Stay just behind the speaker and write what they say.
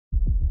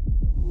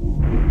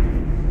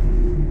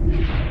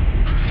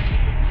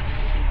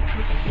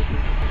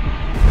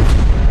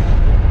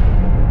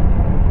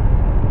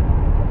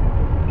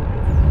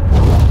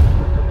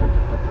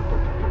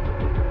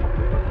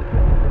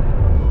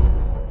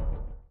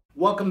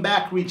Welcome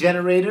back,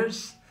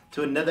 Regenerators,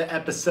 to another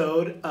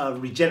episode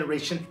of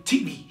Regeneration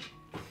TV.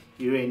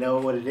 You already know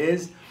what it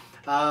is.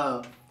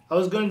 I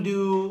was going to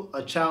do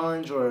a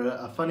challenge or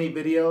a funny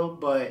video,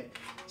 but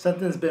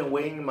something's been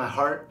weighing in my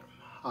heart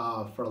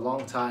for a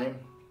long time.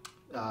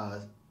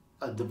 A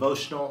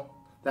devotional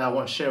that I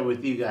want to share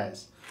with you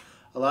guys.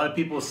 A lot of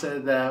people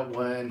said that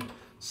when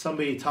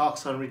somebody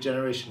talks on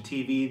Regeneration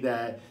TV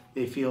that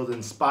they feel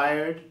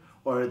inspired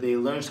or they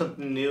learn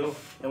something new,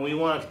 and we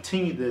want to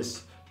continue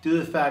this due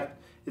to the fact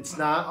it's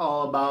not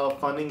all about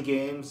fun and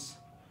games.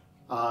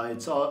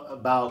 It's all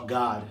about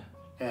God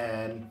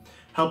and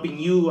helping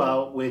you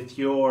out with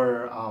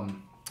your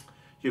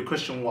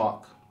Christian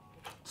walk.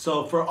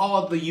 So for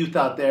all the youth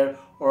out there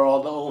or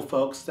all the old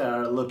folks that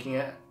are looking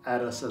at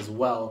us as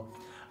well,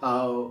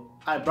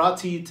 I brought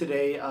to you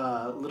today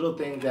a little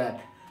thing that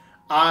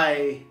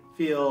I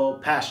feel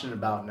passionate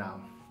about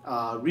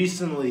now.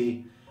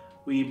 Recently,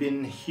 we've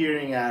been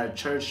hearing at a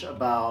church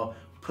about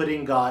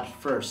putting God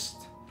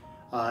first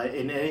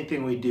in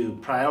anything we do,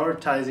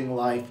 prioritizing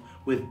life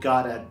with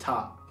God at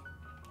top.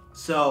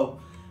 So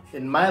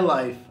in my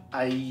life,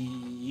 I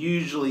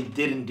usually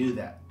didn't do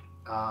that.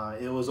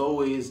 It was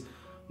always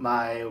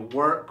my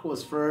work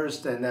was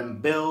first, and then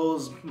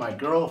bills, my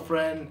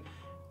girlfriend,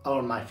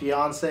 or my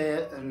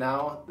fiance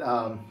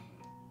now.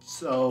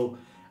 So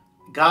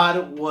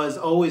God was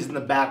always in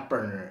the back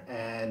burner,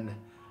 and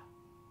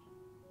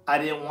I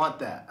didn't want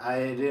that.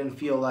 I didn't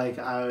feel like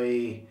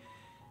I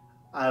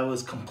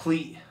was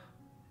complete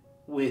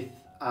with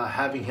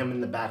having him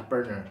in the back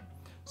burner.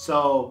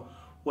 So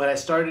what I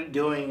started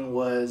doing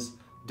was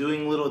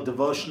doing little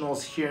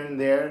devotionals here and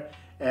there,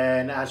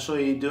 and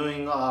actually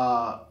doing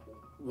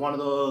one of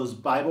those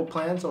Bible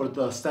plans or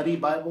the study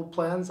Bible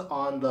plans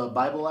on the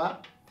Bible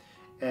app.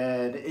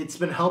 And it's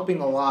been helping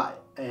a lot,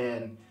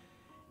 and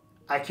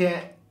I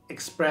can't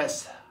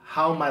express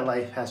how my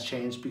life has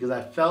changed because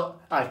I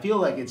feel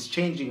like it's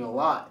changing a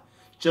lot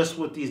just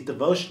with these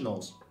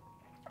devotionals.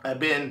 I've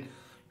been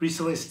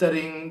recently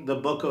studying the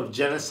book of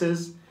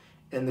Genesis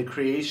and the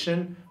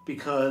creation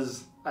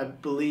because I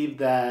believe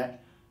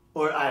that,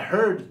 or I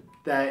heard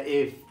that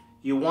if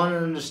you want to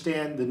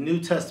understand the New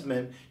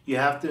Testament, you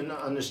have to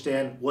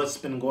understand what's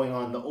been going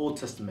on in the Old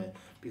Testament,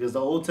 because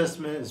the Old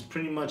Testament is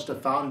pretty much the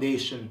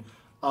foundation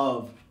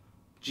of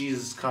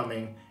Jesus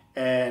coming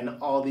and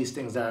all these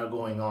things that are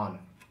going on.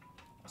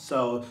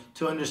 So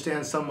to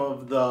understand some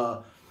of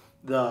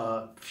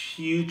the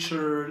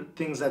future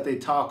things that they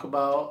talk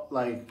about,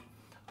 like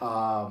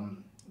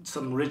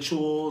some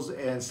rituals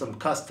and some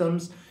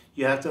customs,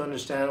 you have to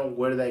understand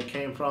where they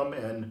came from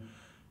and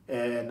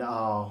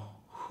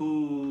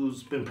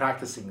who's been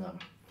practicing them.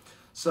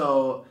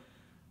 So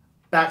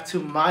back to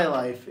my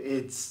life,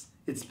 it's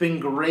been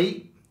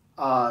great.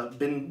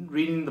 Been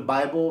reading the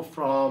Bible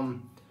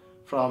from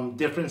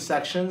different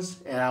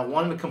sections, and I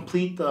wanted to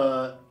complete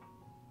the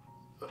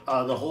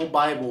whole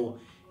Bible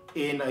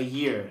in a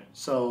year.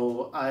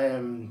 So I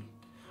am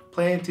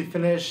planning to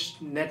finish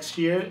next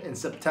year in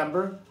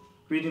September,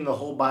 reading the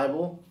whole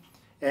Bible.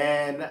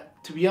 And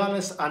to be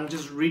honest, I'm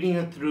just reading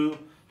it through,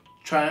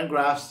 trying to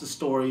grasp the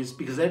stories,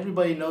 because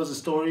everybody knows the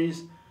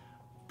stories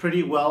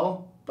pretty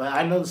well, but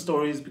I know the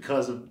stories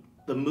because of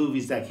the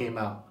movies that came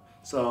out.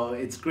 So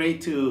it's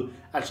great to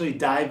actually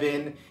dive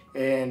in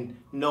and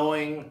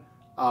knowing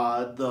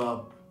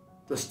the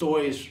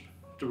stories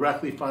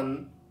directly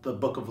from the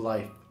book of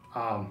life.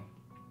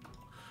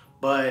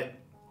 But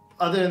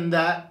other than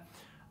that,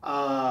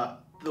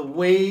 the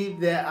way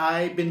that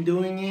I've been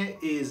doing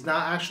it is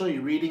not actually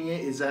reading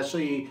it. It's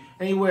actually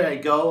anywhere I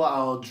go,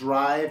 I'll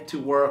drive to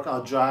work,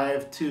 I'll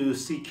drive to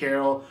see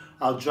Carol,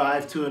 I'll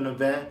drive to an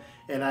event,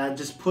 and I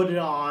just put it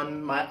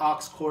on my aux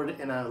cord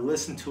and I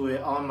listen to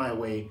it on my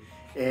way.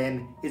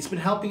 And it's been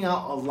helping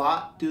out a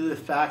lot due to the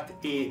fact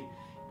it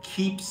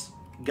keeps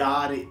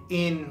God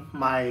in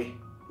my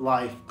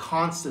life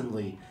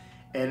constantly.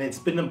 And it's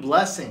been a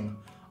blessing.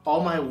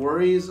 All my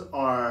worries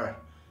are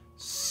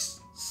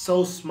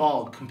so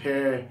small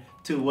compared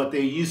to what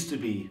they used to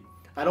be.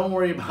 I don't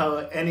worry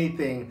about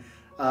anything,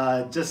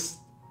 just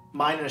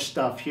minor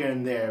stuff here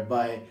and there,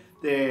 but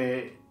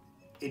it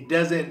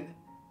doesn't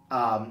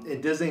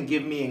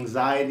give me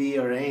anxiety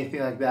or anything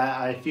like that.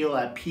 I feel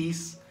at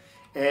peace.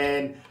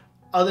 And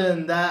other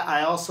than that,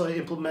 I also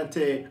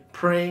implemented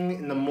praying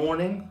in the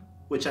morning,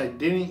 which I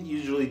didn't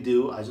usually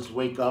do. I just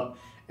wake up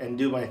and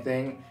do my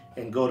thing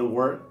and go to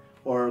work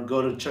or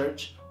go to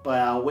church. But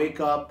I'll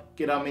wake up,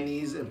 get on my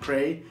knees and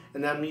pray,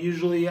 and then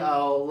usually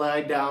I'll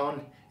lie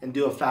down and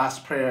do a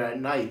fast prayer at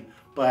night.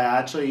 But I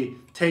actually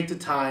take the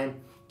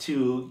time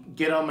to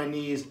get on my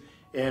knees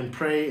and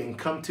pray and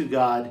come to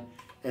God,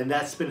 and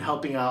that's been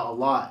helping out a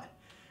lot.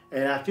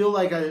 And I feel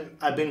like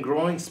I've been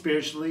growing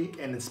spiritually,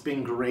 and it's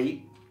been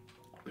great.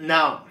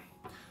 Now,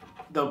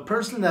 the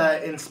person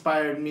that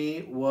inspired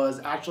me was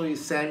actually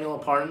Samuel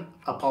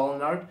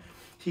Apollinard.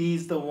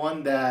 He's the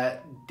one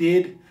that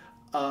did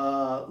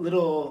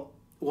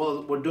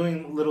we're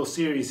doing little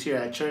series here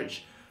at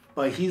church,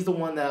 but he's the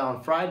one that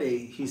on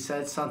Friday, he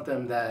said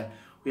something that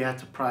we have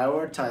to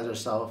prioritize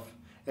ourselves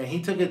And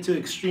he took it to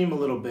extreme a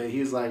little bit.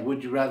 He's like,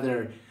 would you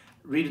rather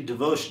read a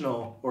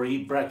devotional or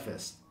eat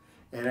breakfast?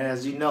 And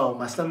as you know,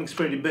 my stomach's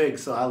pretty big,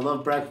 so I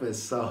love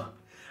breakfast. So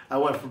I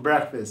went for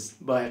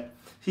breakfast. But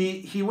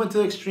he went to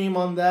the extreme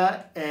on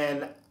that,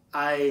 and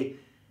I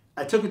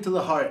took it to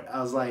the heart.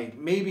 I was like,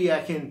 maybe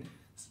I can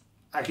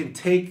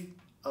take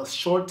a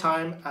short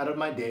time out of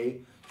my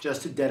day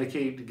just to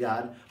dedicate to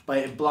God, but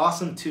it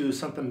blossomed to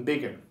something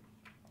bigger.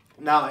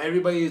 Now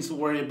everybody is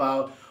worried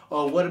about,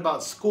 oh, what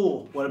about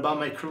school? What about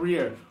my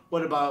career?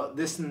 What about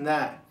this and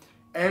that?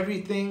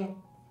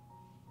 Everything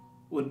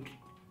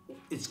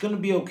it's going to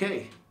be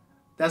okay.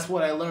 That's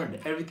what I learned.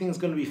 Everything's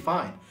going to be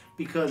fine,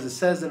 because it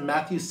says in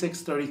Matthew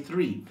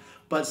 6:33,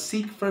 but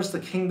seek first the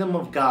kingdom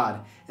of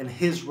God and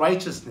his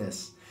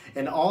righteousness,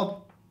 and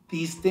all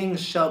these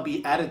things shall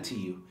be added to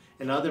you.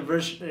 In other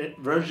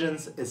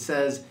versions, it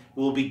says,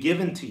 will be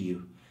given to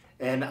you.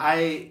 And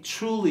I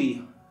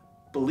truly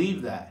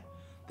believe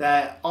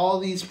that all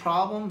these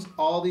problems,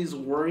 all these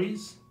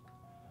worries,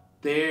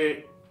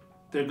 they're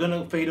going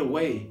to fade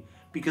away.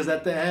 Because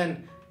at the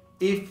end,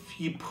 if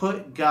you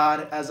put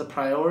God as a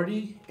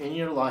priority in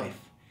your life,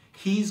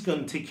 he's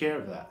going to take care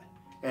of that.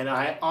 And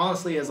I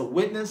honestly, as a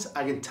witness,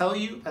 I can tell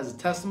you, as a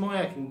testimony,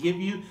 I can give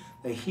you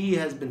that he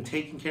has been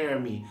taking care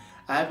of me.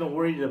 I haven't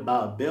worried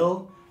about a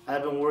bill. I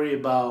haven't worried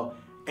about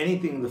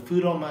anything. The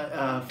food on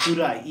my food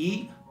I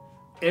eat,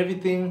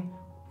 everything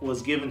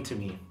was given to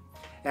me.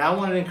 And I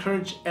want to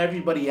encourage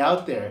everybody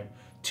out there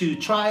to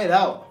try it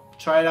out.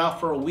 Try it out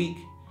for a week.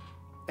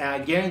 And I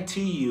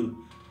guarantee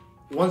you,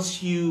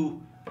 once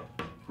you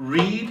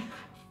read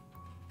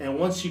and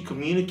once you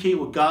communicate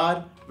with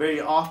God very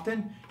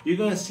often, you're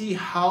going to see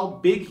how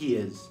big he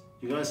is.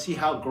 You're going to see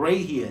how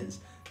great he is.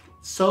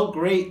 So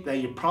great that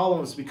your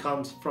problems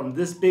becomes from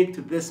this big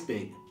to this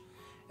big.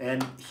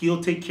 And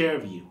he'll take care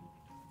of you.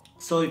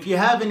 So if you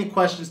have any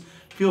questions,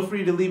 feel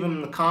free to leave them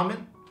in the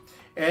comment.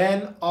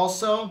 And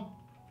also,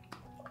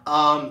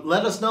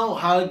 let us know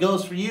how it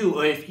goes for you.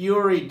 Or if you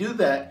already do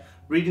that,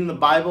 reading the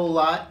Bible a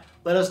lot,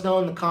 let us know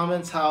in the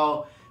comments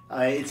how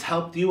it's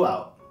helped you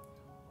out.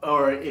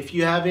 Or if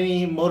you have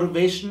any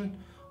motivation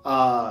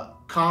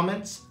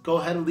comments, go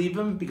ahead and leave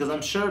them, because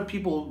I'm sure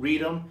people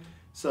read them.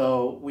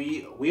 So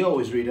we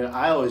always read it.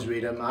 I always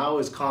read them. I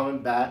always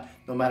comment back,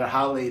 no matter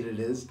how late it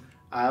is.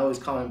 I always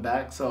comment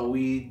back. So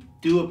we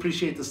do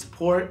appreciate the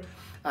support.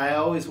 I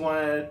always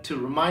wanted to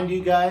remind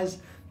you guys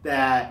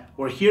that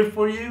we're here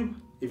for you.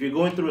 If you're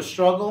going through a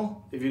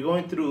struggle, if you're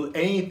going through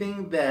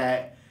anything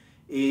that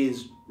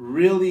is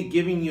really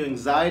giving you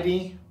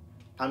anxiety,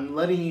 I'm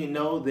letting you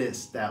know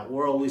this, that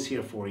we're always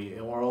here for you,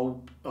 and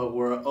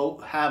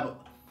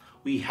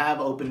we have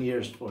open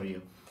ears for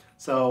you.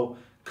 So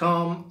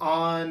come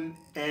on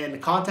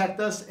and contact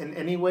us in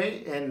any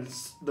way, and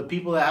the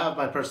people that have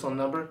my personal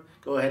number,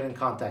 go ahead and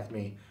contact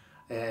me,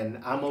 and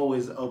I'm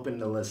always open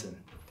to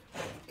listen.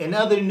 In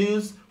other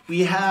news,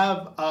 we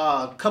have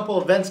a couple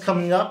events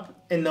coming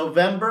up in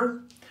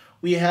November.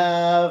 We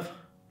have,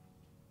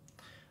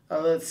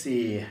 let's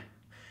see,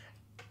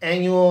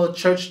 annual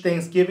church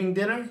Thanksgiving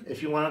dinner.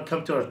 If you want to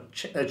come to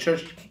our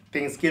church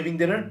Thanksgiving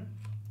dinner,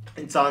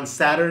 it's on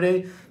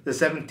Saturday the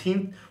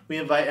 17th. We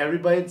invite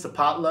everybody. It's a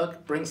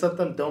potluck. Bring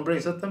something, don't bring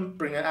something.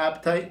 Bring an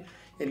appetite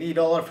and eat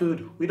all our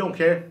food. We don't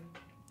care.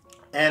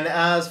 And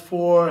as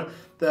for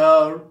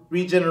the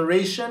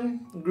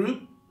Regeneration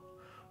group,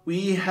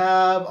 we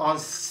have on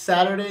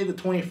Saturday the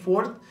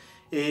 24th,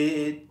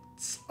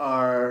 it's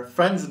our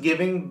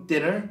Friendsgiving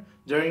dinner.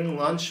 During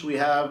lunch, we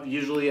have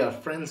usually a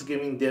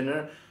Friendsgiving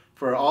dinner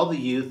for all the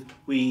youth.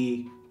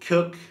 We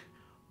cook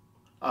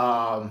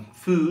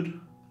food.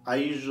 I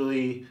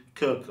usually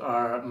cook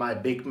my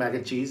baked mac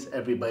and cheese.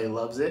 Everybody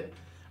loves it.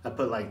 I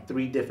put like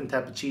 3 different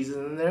types of cheeses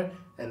in there,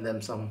 and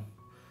then some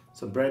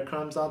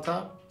breadcrumbs on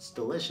top. It's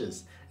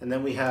delicious. And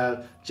then we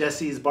have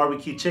Jesse's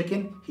barbecue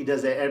chicken. He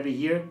does it every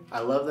year. I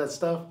love that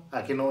stuff.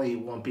 I can only eat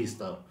 1 piece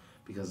though,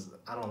 because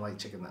I don't like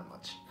chicken that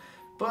much.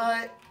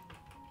 But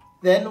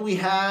then we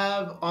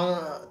have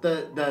on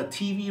the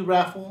TV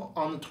raffle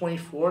on the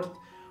 24th,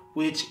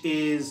 which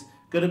is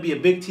going to be a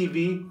big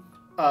TV.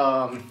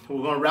 We're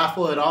going to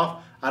raffle it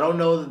off. I don't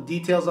know the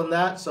details on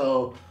that,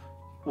 so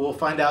we'll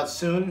find out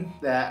soon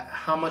that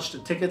how much the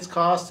tickets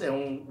cost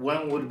and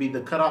when would be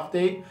the cutoff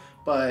date.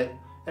 But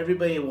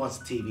everybody wants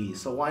a TV,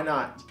 so why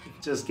not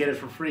just get it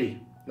for free?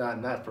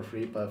 Not for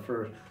free, but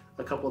for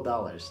a couple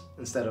dollars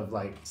instead of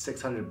like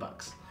 600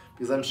 bucks,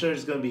 because I'm sure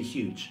it's going to be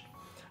huge.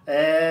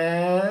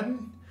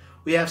 And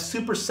we have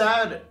Super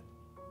Sabbath,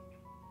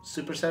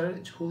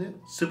 Julia?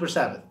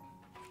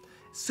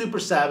 Super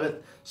Sabbath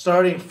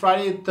starting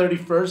Friday the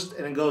 31st,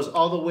 and it goes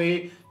all the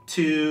way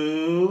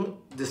to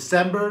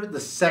December the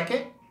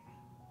 2nd.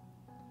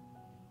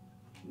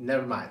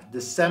 Never mind.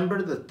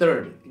 December the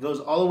 3rd. It goes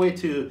all the way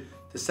to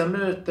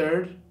December the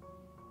 3rd.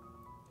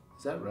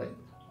 Is that right?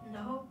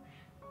 No.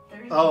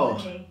 Thursday. Oh.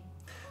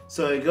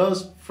 So it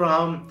goes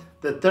from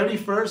the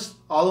 31st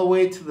all the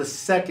way to the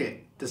 2nd,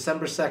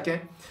 December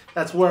 2nd.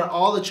 That's where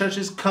all the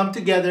churches come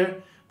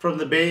together from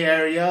the Bay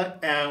Area,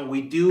 and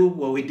we do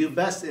what we do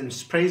best,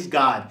 and praise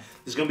God.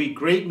 There's going to be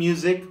great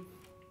music.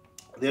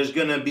 There's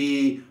going to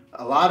be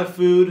a lot of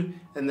food,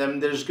 and then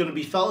there's going to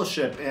be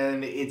fellowship.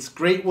 And it's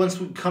great once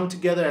we come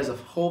together as a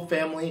whole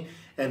family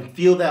and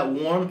feel that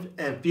warmth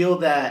and feel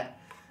that,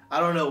 I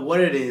don't know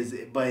what it is,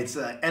 but it's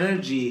an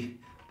energy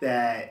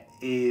that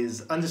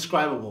is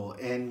indescribable,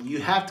 and you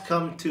have to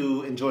come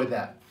to enjoy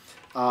that.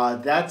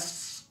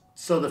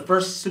 So the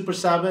first Super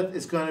Sabbath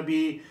is going to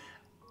be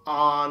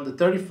on the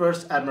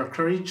 31st at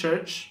Mercury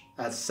Church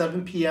at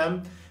 7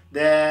 p.m.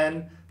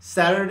 Then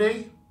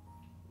Saturday,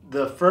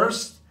 the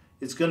 1st,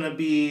 it's going to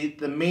be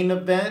the main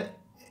event,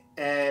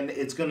 and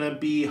it's going to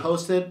be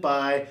hosted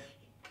by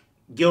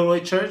Gilroy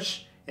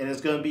Church, and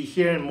it's going to be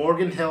here in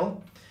Morgan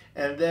Hill.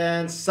 And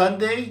then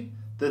Sunday,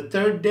 the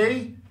 3rd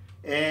day,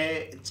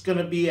 it's going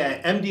to be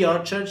at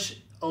MDR Church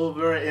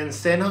over in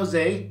San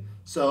Jose.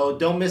 So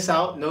don't miss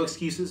out. No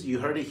excuses. You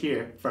heard it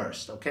here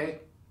first, okay?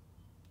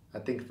 I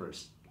think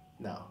first.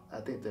 No, I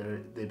think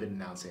they've been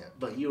announcing it,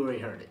 but you already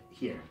heard it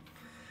here.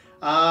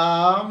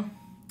 And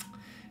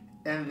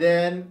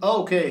then,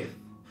 okay,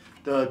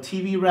 the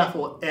TV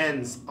raffle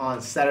ends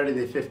on Saturday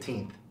the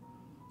 15th.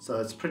 So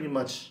it's pretty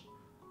much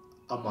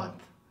a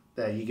month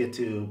that you get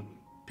to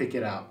pick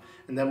it out.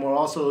 And then we're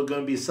also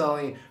going to be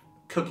selling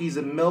cookies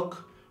and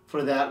milk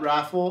for that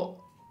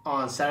raffle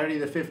on Saturday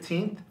the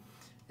 15th.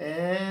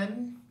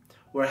 And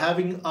we're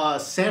having a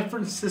San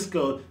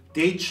Francisco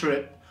day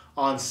trip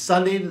on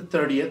Sunday the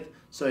 30th.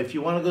 So if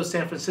you want to go to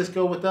San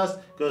Francisco with us,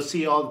 go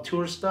see all the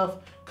tour stuff,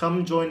 come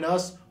and join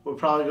us. We're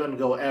probably going to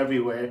go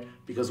everywhere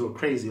because we're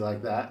crazy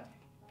like that.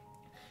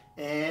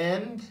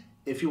 And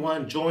if you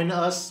want to join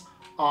us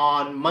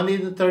on Monday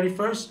the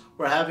 31st,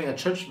 we're having a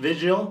church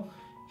vigil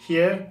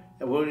here.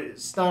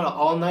 It's not an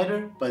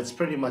all-nighter, but it's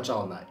pretty much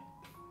all night,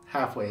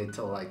 halfway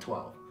until like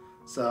 12.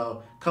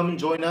 So come and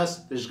join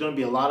us. There's going to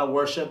be a lot of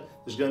worship.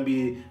 There's going to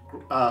be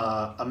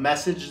a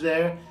message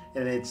there,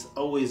 and it's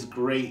always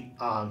great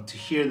to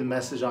hear the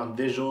message on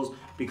visuals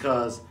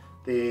because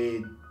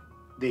they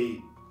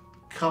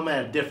come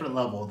at a different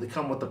level. They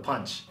come with a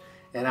punch,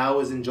 and I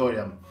always enjoy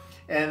them.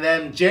 And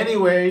then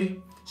January,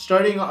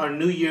 starting our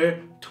new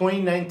year,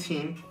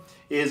 2019,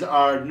 is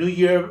our New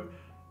Year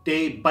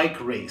Day bike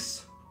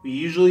race. We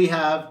usually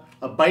have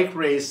a bike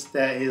race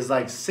that is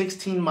like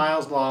 16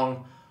 miles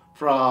long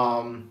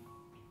from,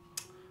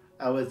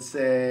 I would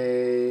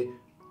say,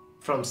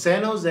 from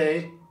San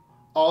Jose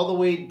all the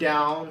way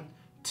down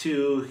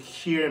to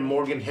here in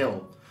Morgan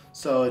Hill.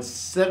 So it's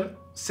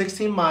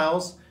 16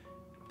 miles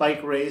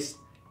bike race,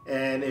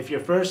 and if you're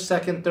first,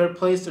 second, third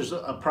place, there's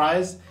a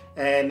prize.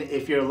 And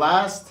if you're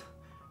last,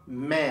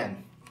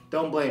 man,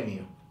 don't blame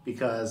you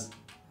because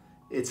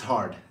it's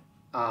hard.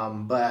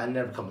 But I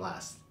never come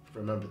last.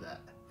 Remember that.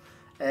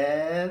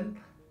 And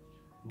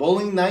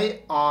bowling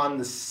night on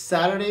the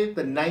Saturday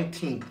the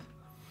 19th.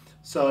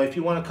 So if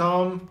you want to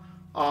come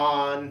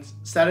on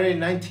Saturday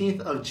 19th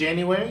of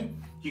January,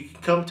 you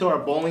can come to our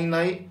bowling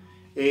night.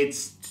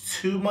 It's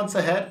 2 months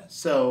ahead,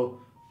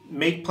 so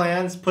make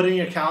plans, put in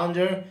your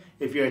calendar.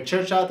 If you're a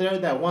church out there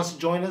that wants to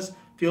join us,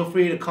 feel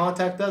free to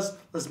contact us.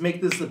 Let's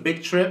make this a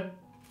big trip.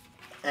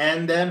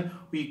 And then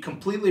we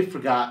completely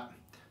forgot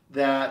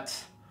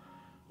that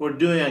we're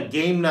doing a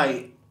game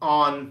night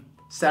on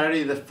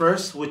Saturday the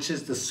 1st, which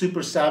is the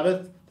Super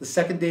Sabbath, the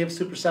second day of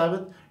Super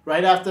Sabbath.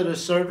 Right after the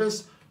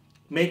service,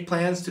 make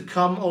plans to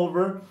come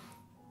over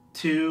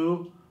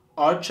to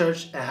our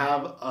church and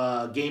have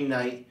a game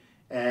night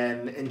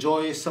and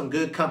enjoy some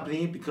good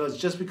company, because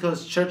just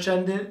because church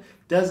ended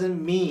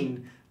doesn't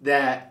mean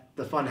that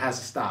the fun has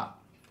to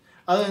stop.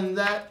 Other than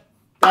that,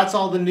 that's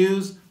all the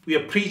news. We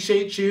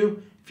appreciate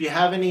you. If you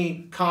have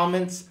any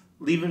comments,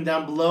 leave them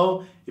down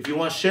below. If you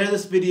want to share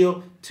this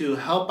video to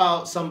help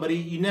out somebody,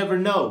 you never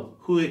know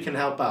who it can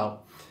help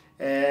out.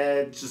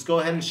 And just go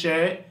ahead and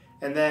share it,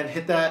 and then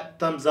hit that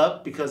thumbs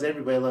up because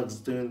everybody loves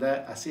doing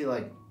that. I see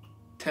like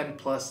 10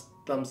 plus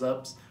thumbs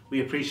ups.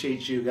 We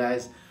appreciate you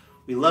guys.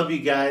 We love you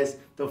guys.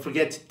 Don't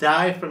forget to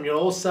die from your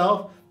old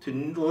self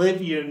to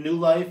live your new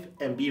life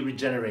and be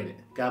regenerated.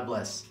 God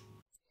bless.